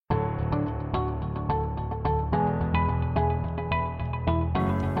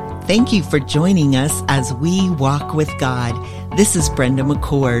Thank you for joining us as we walk with God. This is Brenda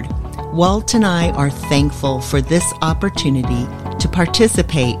McCord. Walt and I are thankful for this opportunity to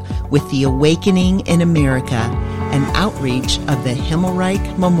participate with the Awakening in America, an outreach of the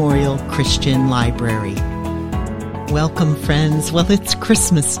Himmelreich Memorial Christian Library. Welcome, friends. Well, it's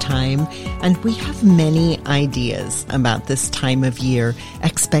Christmas time, and we have many ideas about this time of year,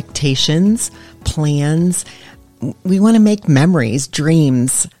 expectations, plans. We want to make memories,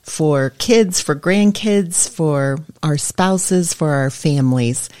 dreams for kids, for grandkids, for our spouses, for our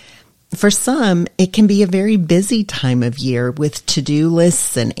families. For some, it can be a very busy time of year with to-do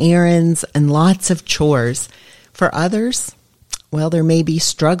lists and errands and lots of chores. For others, well, there may be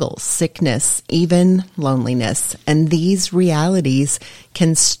struggles, sickness, even loneliness, and these realities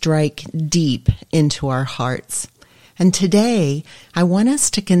can strike deep into our hearts. And today, I want us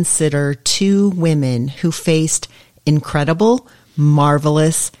to consider two women who faced incredible,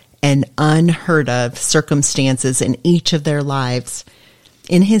 marvelous, and unheard of circumstances in each of their lives.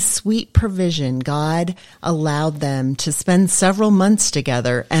 In His sweet provision, God allowed them to spend several months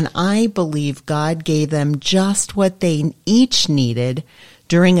together, and I believe God gave them just what they each needed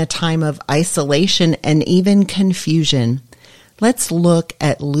during a time of isolation and even confusion. Let's look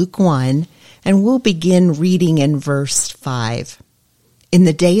at Luke 1, and we'll begin reading in verse 5. In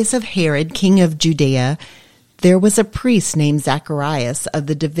the days of Herod, king of Judea, there was a priest named Zacharias of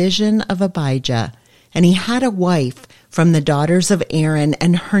the division of Abijah, and he had a wife from the daughters of Aaron,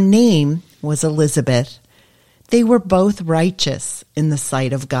 and her name was Elizabeth. They were both righteous in the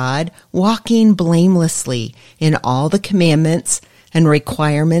sight of God, walking blamelessly in all the commandments and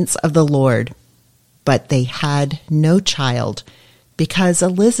requirements of the Lord. But they had no child, because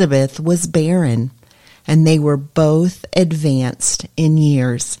Elizabeth was barren, and they were both advanced in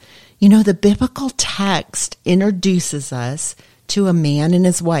years. You know, the biblical text introduces us to a man and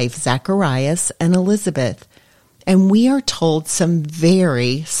his wife, Zacharias and Elizabeth, and we are told some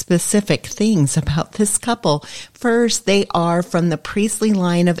very specific things about this couple. First, they are from the priestly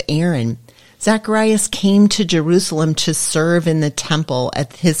line of Aaron. Zacharias came to Jerusalem to serve in the temple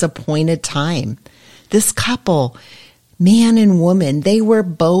at his appointed time. This couple, man and woman, they were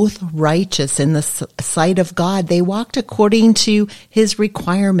both righteous in the sight of God. They walked according to His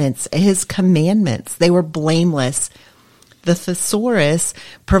requirements, His commandments. They were blameless. The thesaurus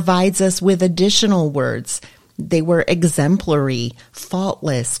provides us with additional words. They were exemplary,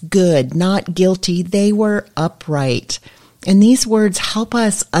 faultless, good, not guilty. They were upright. And these words help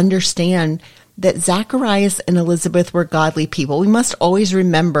us understand that Zacharias and Elizabeth were godly people. We must always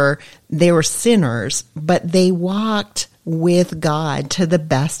remember they were sinners, but they walked with God to the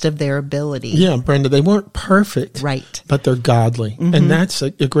best of their ability. Yeah, Brenda, they weren't perfect, right? But they're godly. Mm-hmm. And that's a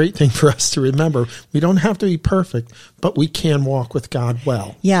great thing for us to remember. We don't have to be perfect, but we can walk with God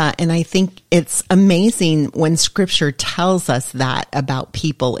well. Yeah, and I think it's amazing when Scripture tells us that about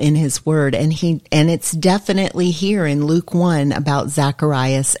people in His Word, and it's definitely here in Luke 1 about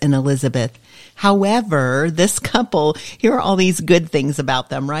Zacharias and Elizabeth. However, this couple, here are all these good things about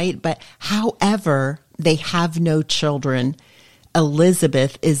them, right? But however, they have no children.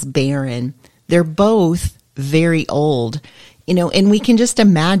 Elizabeth is barren. They're both very old. You know, and we can just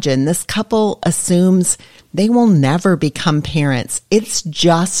imagine this couple assumes they will never become parents. It's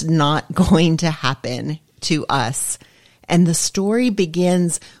just not going to happen to us. And the story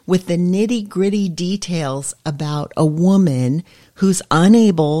begins with the nitty-gritty details about a woman who's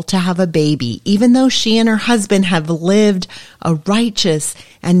unable to have a baby, even though she and her husband have lived a righteous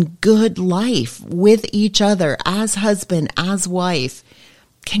and good life with each other as husband, as wife.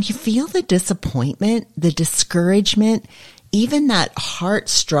 Can you feel the disappointment, the discouragement, even that heart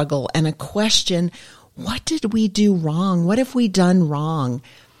struggle and a question, what did we do wrong? What have we done wrong?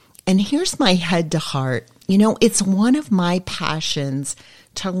 And here's my head to heart. You know, it's one of my passions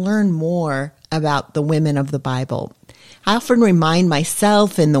to learn more about the women of the Bible. I often remind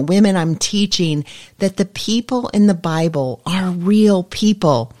myself and the women I'm teaching that the people in the Bible are real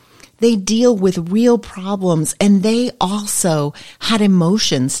people. They deal with real problems, and they also had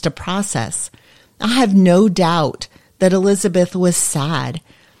emotions to process. I have no doubt that Elizabeth was sad.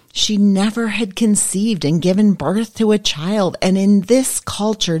 She never had conceived and given birth to a child, and in this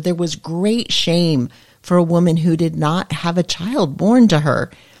culture, there was great shame for a woman who did not have a child born to her.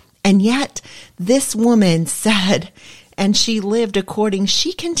 And yet, this woman said, and she lived according,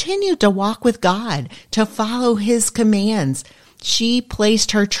 she continued to walk with God, to follow His commands. She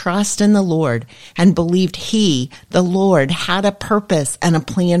placed her trust in the Lord and believed He, the Lord, had a purpose and a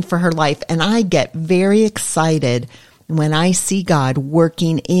plan for her life. And I get very excited when I see God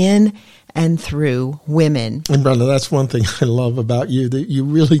working in and through women. And Brenda, that's one thing I love about you, that you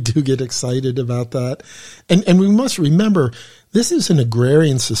really do get excited about that. And we must remember, this is an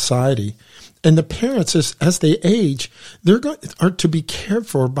agrarian society. And the parents, as they age, are to be cared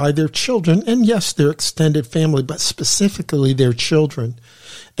for by their children, and yes, their extended family, but specifically their children.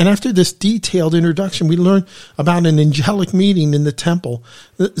 And after this detailed introduction, we learn about an angelic meeting in the temple.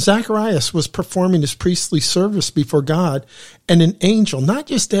 Zacharias was performing his priestly service before God, and an angel, not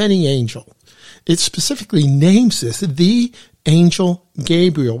just any angel, it specifically names this, the angel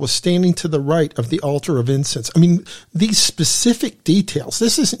Gabriel, was standing to the right of the altar of incense. I mean, these specific details,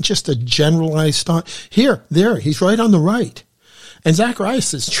 this isn't just a generalized thought. Here, there, he's right on the right. And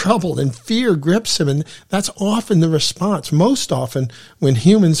Zacharias is troubled and fear grips him. And that's often the response, most often when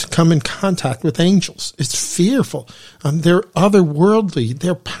humans come in contact with angels. It's fearful. They're otherworldly.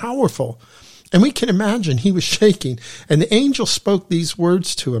 They're powerful. And we can imagine he was shaking. And the angel spoke these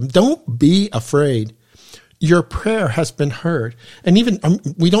words to him. Don't be afraid. Your prayer has been heard. And even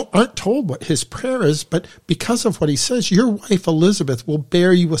we aren't told what his prayer is, but because of what he says, your wife Elizabeth will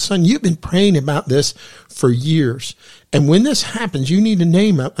bear you a son. You've been praying about this for years. And when this happens, you need to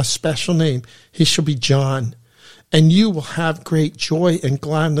name a special name. He shall be John. And you will have great joy and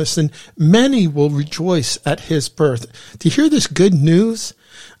gladness, and many will rejoice at his birth. To hear this good news,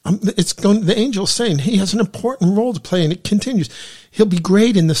 the angel's saying he has an important role to play, and it continues. He'll be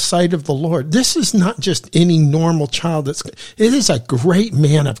great in the sight of the Lord. This is not just any normal child. It is a great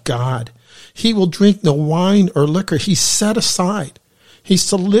man of God. He will drink no wine or liquor. He's set aside. He's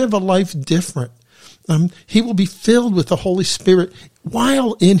to live a life different. He will be filled with the Holy Spirit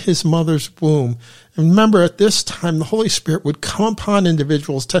while in his mother's womb. And remember, at this time, the Holy Spirit would come upon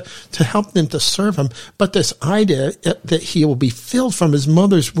individuals to help them to serve him. But this idea that he will be filled from his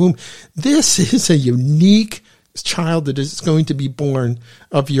mother's womb, this is a unique child that is going to be born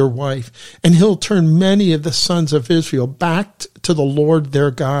of your wife. And he'll turn many of the sons of Israel back to the Lord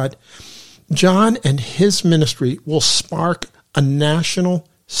their God. John and his ministry will spark a national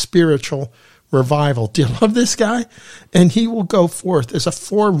spiritual revival. Do you love this guy? And he will go forth as a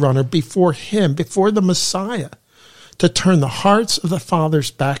forerunner before him, before the Messiah, to turn the hearts of the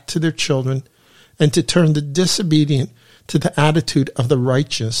fathers back to their children and to turn the disobedient to the attitude of the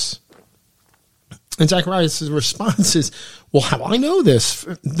righteous. And Zacharias' response is, well, how do I know this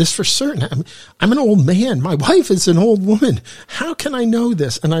for certain? I'm an old man. My wife is an old woman. How can I know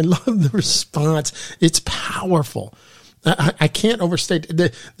this? And I love the response. It's powerful. I can't overstate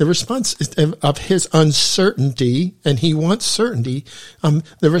the response of his uncertainty, and he wants certainty.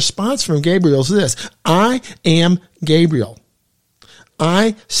 The response from Gabriel is this: I am Gabriel.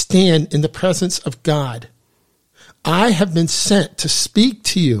 I stand in the presence of God. I have been sent to speak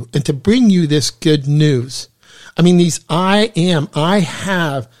to you and to bring you this good news. I mean, these I am, I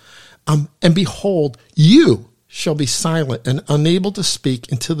have, and behold, you shall be silent and unable to speak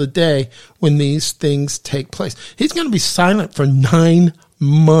until the day when these things take place. He's going to be silent for 9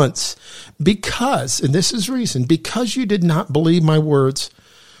 months because, and this is reason, because you did not believe my words,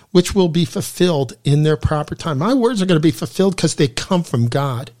 which will be fulfilled in their proper time. My words are going to be fulfilled because they come from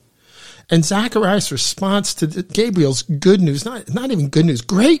God. And Zacharias' response to Gabriel's good news, not even good news,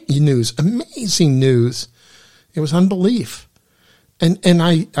 great news, amazing news, it was unbelief. And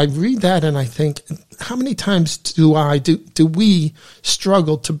I read that and I think, how many times do we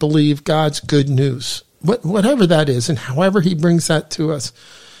struggle to believe God's good news? Whatever that is, and however he brings that to us.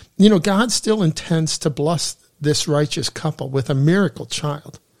 You know, God still intends to bless this righteous couple with a miracle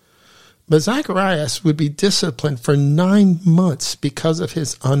child. But Zacharias would be disciplined for 9 months because of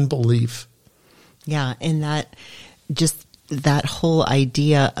his unbelief. Yeah, and that whole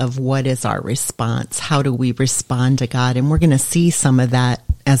idea of what is our response? How do we respond to God? And we're going to see some of that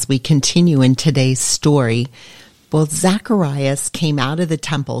as we continue in today's story. Well, Zacharias came out of the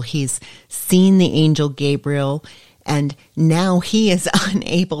temple. He's seen the angel Gabriel, and now he is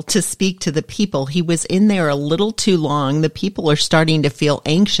unable to speak to the people. He was in there a little too long. The people are starting to feel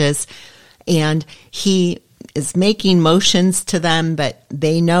anxious, and he is making motions to them, but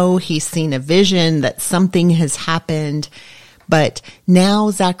they know he's seen a vision, that something has happened. But now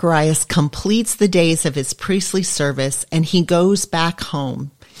Zacharias completes the days of his priestly service, and he goes back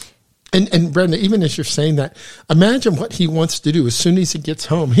home. And Brenda, even as you're saying that, imagine what he wants to do as soon as he gets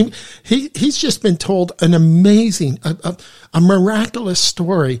home. He's just been told an amazing, a miraculous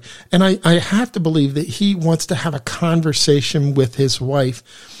story. And I have to believe that he wants to have a conversation with his wife.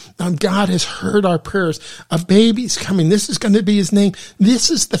 God has heard our prayers. A baby's coming. This is going to be his name. This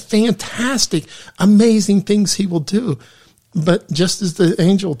is the fantastic, amazing things he will do. But just as the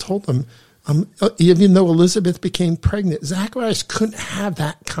angel told them, Even though Elizabeth became pregnant, Zacharias couldn't have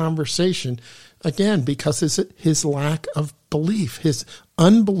that conversation again because his lack of belief, his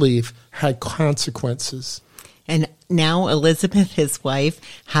unbelief had consequences. And now Elizabeth, his wife,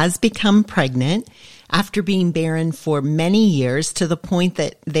 has become pregnant after being barren for many years to the point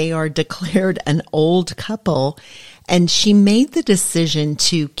that they are declared an old couple. And she made the decision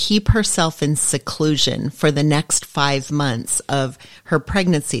to keep herself in seclusion for the next 5 months of her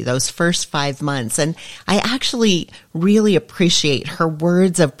pregnancy, those first 5 months. And I actually really appreciate her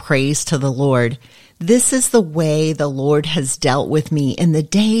words of praise to the Lord. This is the way the Lord has dealt with me in the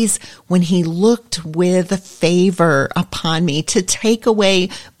days when he looked with favor upon me to take away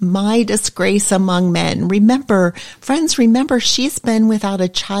my disgrace among men. Friends, remember, she's been without a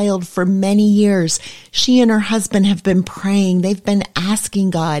child for many years. She and her husband have been praying. They've been asking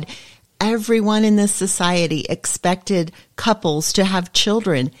God. Everyone in this society expected couples to have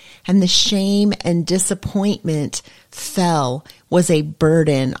children, and the shame and disappointment was a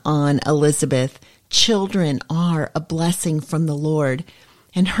burden on Elizabeth. Children are a blessing from the Lord.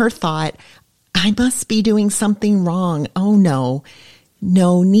 And her thought, I must be doing something wrong. Oh no.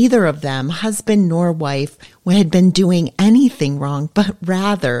 No, neither of them, husband nor wife, had been doing anything wrong, but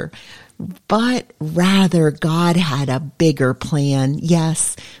rather God had a bigger plan.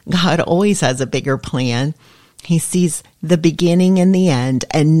 Yes, God always has a bigger plan. He sees the beginning and the end.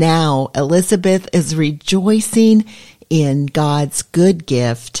 And now Elizabeth is rejoicing in God's good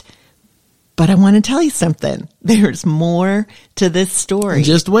gift. But I want to tell you something. There's more to this story.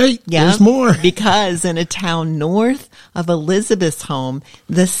 Just wait. Yeah, there's more. Because in a town north of Elizabeth's home,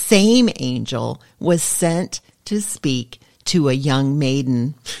 the same angel was sent to speak to a young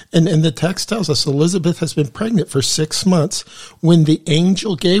maiden. And the text tells us Elizabeth has been pregnant for 6 months when the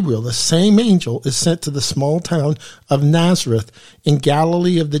angel Gabriel, the same angel, is sent to the small town of Nazareth in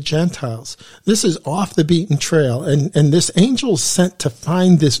Galilee of the Gentiles. This is off the beaten trail, and this angel is sent to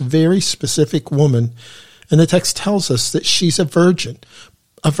find this very specific woman. And the text tells us that she's a virgin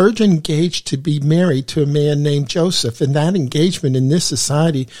engaged to be married to a man named Joseph. And that engagement in this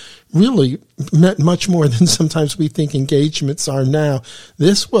society really meant much more than sometimes we think engagements are now.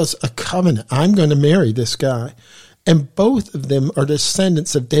 This was a covenant. I'm going to marry this guy. And both of them are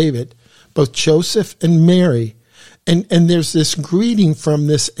descendants of David, both Joseph and Mary. And there's this greeting from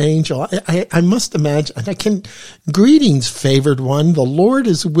this angel. I must imagine, greetings, favored one, the Lord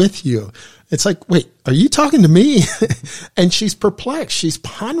is with you. It's like, wait, are you talking to me? And she's perplexed. She's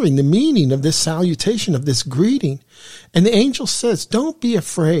pondering the meaning of this salutation, of this greeting. And the angel says, don't be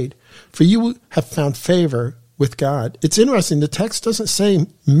afraid, for you have found favor with God. It's interesting. The text doesn't say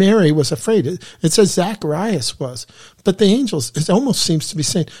Mary was afraid. It says Zacharias was. But the angel, it almost seems to be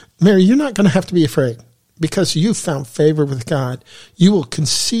saying, Mary, you're not going to have to be afraid because you found favor with God. You will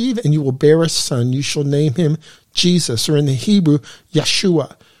conceive and you will bear a son. You shall name him Jesus, or in the Hebrew,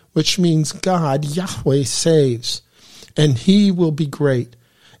 Yeshua, which means God, Yahweh, saves. And he will be great.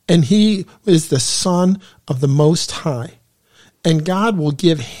 And he is the Son of the Most High. And God will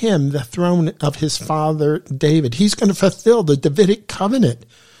give him the throne of his father David. He's going to fulfill the Davidic covenant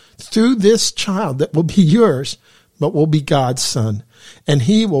through this child that will be yours, but will be God's son. And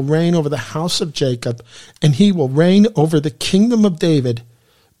he will reign over the house of Jacob, and he will reign over the kingdom of David,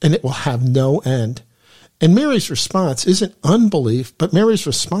 and it will have no end. And Mary's response isn't unbelief, but Mary's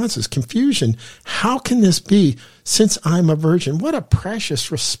response is confusion. How can this be since I'm a virgin? What a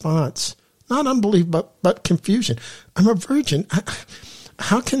precious response. Not unbelief, but confusion. I'm a virgin.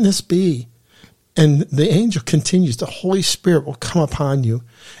 How can this be? And the angel continues, the Holy Spirit will come upon you,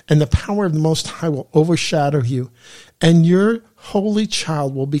 and the power of the Most High will overshadow you, and your holy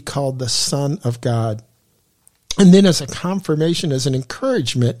child will be called the Son of God. And then as a confirmation, as an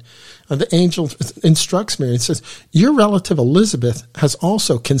encouragement, the angel instructs Mary and says, your relative Elizabeth has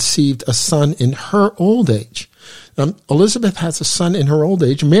also conceived a son in her old age. Elizabeth has a son in her old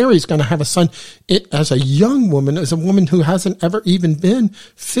age. Mary's going to have a son as a young woman, as a woman who hasn't ever even been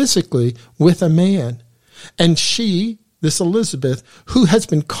physically with a man. And she, this Elizabeth, who has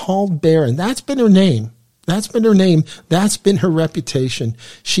been called barren, that's been her name. That's been her name. That's been her reputation.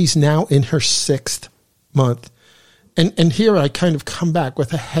 She's now in her 6th month. And here I kind of come back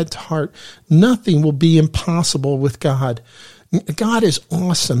with a head to heart. Nothing will be impossible with God. God is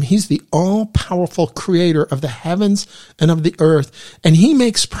awesome. He's the all-powerful creator of the heavens and of the earth. And he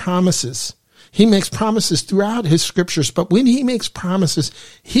makes promises. He makes promises throughout his scriptures. But when he makes promises,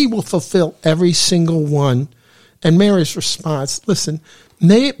 he will fulfill every single one. And Mary's response, listen,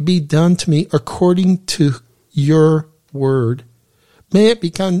 may it be done to me according to your word. May it be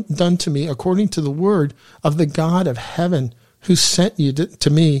done to me according to the word of the God of heaven who sent you to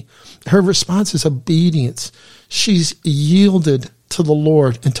me. Her response is obedience. She's yielded to the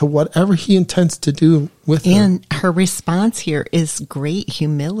Lord and to whatever he intends to do with her. And her response here is great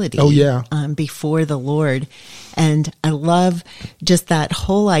humility. Oh, yeah. Before the Lord. And I love just that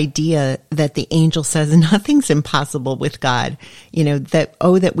whole idea that the angel says nothing's impossible with God.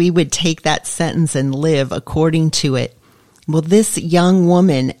 That we would take that sentence and live according to it. Well, this young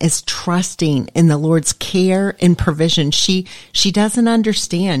woman is trusting in the Lord's care and provision. She doesn't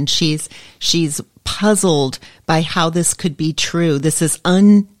understand. She's puzzled by how this could be true. This is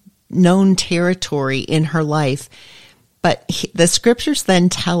unknown territory in her life. But the scriptures then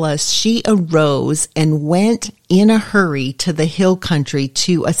tell us she arose and went in a hurry to the hill country,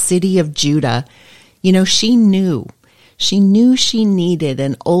 to a city of Judah. She knew she needed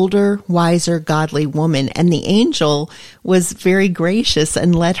an older, wiser, godly woman. And the angel was very gracious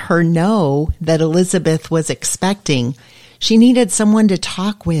and let her know that Elizabeth was expecting. She needed someone to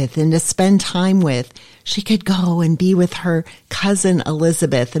talk with and to spend time with. She could go and be with her cousin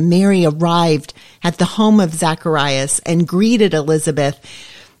Elizabeth. And Mary arrived at the home of Zacharias and greeted Elizabeth.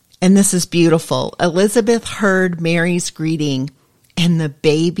 And this is beautiful. Elizabeth heard Mary's greeting, and the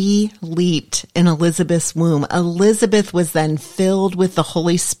baby leaped in Elizabeth's womb. Elizabeth was then filled with the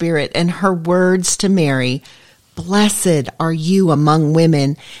Holy Spirit, and her words to Mary, "Blessed are you among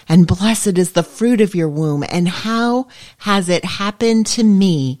women, and blessed is the fruit of your womb. And how has it happened to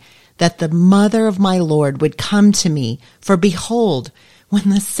me that the mother of my Lord would come to me? For behold, when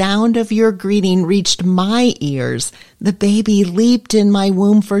the sound of your greeting reached my ears, the baby leaped in my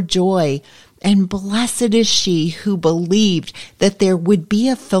womb for joy. And blessed is she who believed that there would be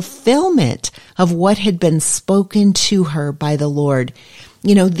a fulfillment of what had been spoken to her by the Lord."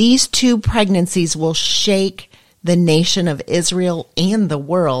 These two pregnancies will shake the nation of Israel and the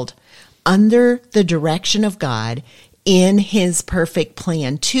world under the direction of God in his perfect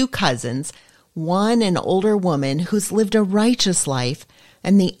plan. Two cousins, one an older woman who's lived a righteous life,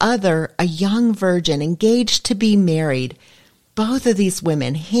 and the other a young virgin engaged to be married. Both of these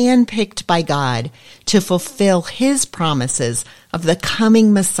women handpicked by God to fulfill his promises of the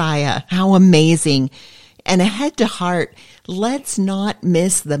coming Messiah. How amazing. And a head to heart, let's not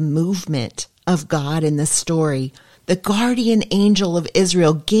miss the movement of God in the story. The guardian angel of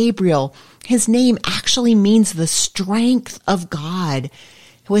Israel, Gabriel, his name actually means the strength of God,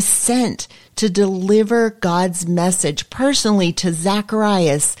 was sent to deliver God's message personally to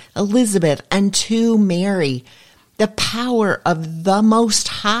Zacharias, Elizabeth, and to Mary. The power of the Most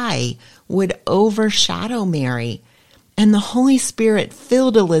High would overshadow Mary, and the Holy Spirit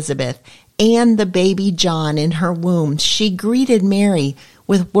filled Elizabeth and the baby John in her womb. She greeted Mary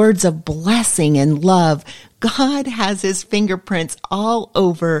with words of blessing and love. God has his fingerprints all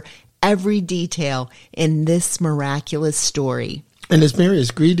over every detail in this miraculous story. And as Mary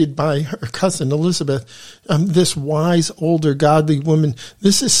is greeted by her cousin Elizabeth, this wise, older, godly woman,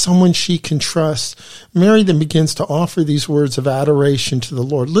 this is someone she can trust. Mary then begins to offer these words of adoration to the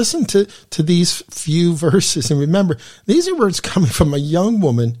Lord. Listen to these few verses, and remember, these are words coming from a young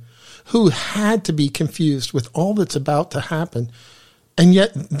woman who had to be confused with all that's about to happen. And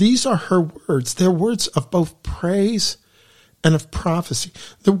yet these are her words. They're words of both praise and of prophecy.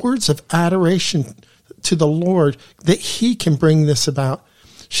 The words of adoration to the Lord that he can bring this about.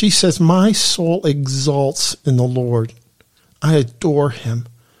 She says, "My soul exalts in the Lord. I adore him.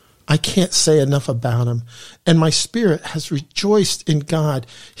 I can't say enough about him. And my spirit has rejoiced in God.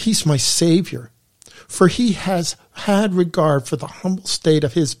 He's my Savior. For he has had regard for the humble state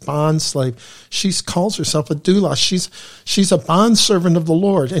of his bondslave." She calls herself a doulos. She's a bondservant of the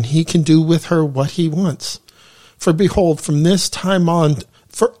Lord, and he can do with her what he wants. "For behold, from this time on,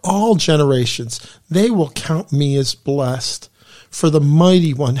 for all generations, they will count me as blessed. For the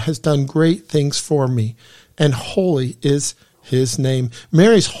Mighty One has done great things for me, and holy is his name."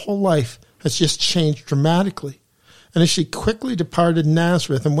 Mary's whole life has just changed dramatically. And as she quickly departed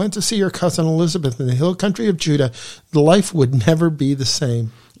Nazareth and went to see her cousin Elizabeth in the hill country of Judah, life would never be the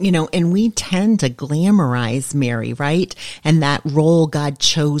same. And we tend to glamorize Mary, right? And that role God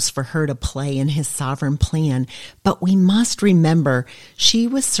chose for her to play in his sovereign plan. But we must remember she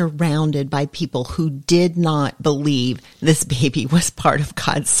was surrounded by people who did not believe this baby was part of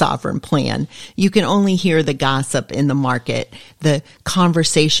God's sovereign plan. You can only hear the gossip in the market, the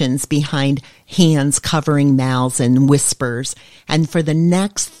conversations behind hands covering mouths and whispers. And for the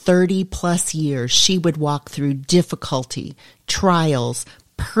next 30 plus years, she would walk through difficulty, trials,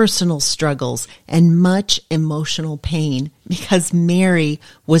 personal struggles, and much emotional pain because Mary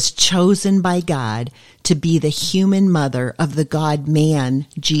was chosen by God to be the human mother of the God-man,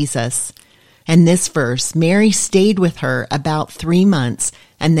 Jesus. And this verse, Mary stayed with her about 3 months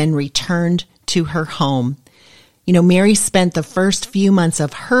and then returned to her home. You know, Mary spent the first few months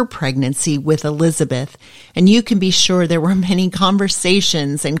of her pregnancy with Elizabeth, and you can be sure there were many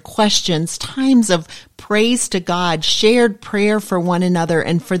conversations and questions, times of praise to God, shared prayer for one another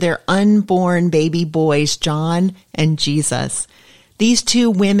and for their unborn baby boys, John and Jesus. These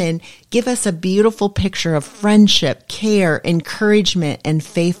two women give us a beautiful picture of friendship, care, encouragement, and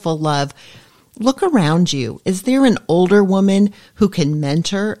faithful love. Look around you. Is there an older woman who can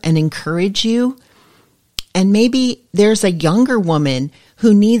mentor and encourage you? And maybe there's a younger woman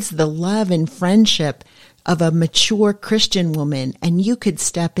who needs the love and friendship of a mature Christian woman, and you could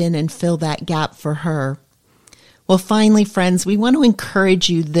step in and fill that gap for her. Well, finally, friends, we want to encourage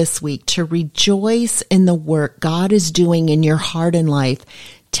you this week to rejoice in the work God is doing in your heart and life.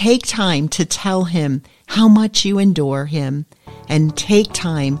 Take time to tell Him how much you adore Him, and take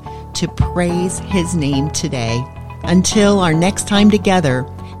time to praise His name today. Until our next time together,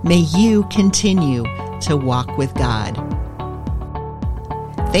 may you continue to walk with God.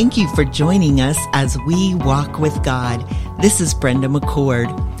 Thank you for joining us as we walk with God. This is Brenda McCord.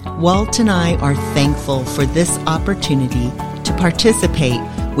 Walt and I are thankful for this opportunity to participate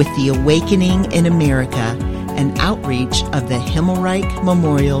with the Awakening in America, an outreach of the Himmelreich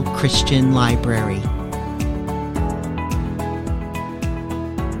Memorial Christian Library.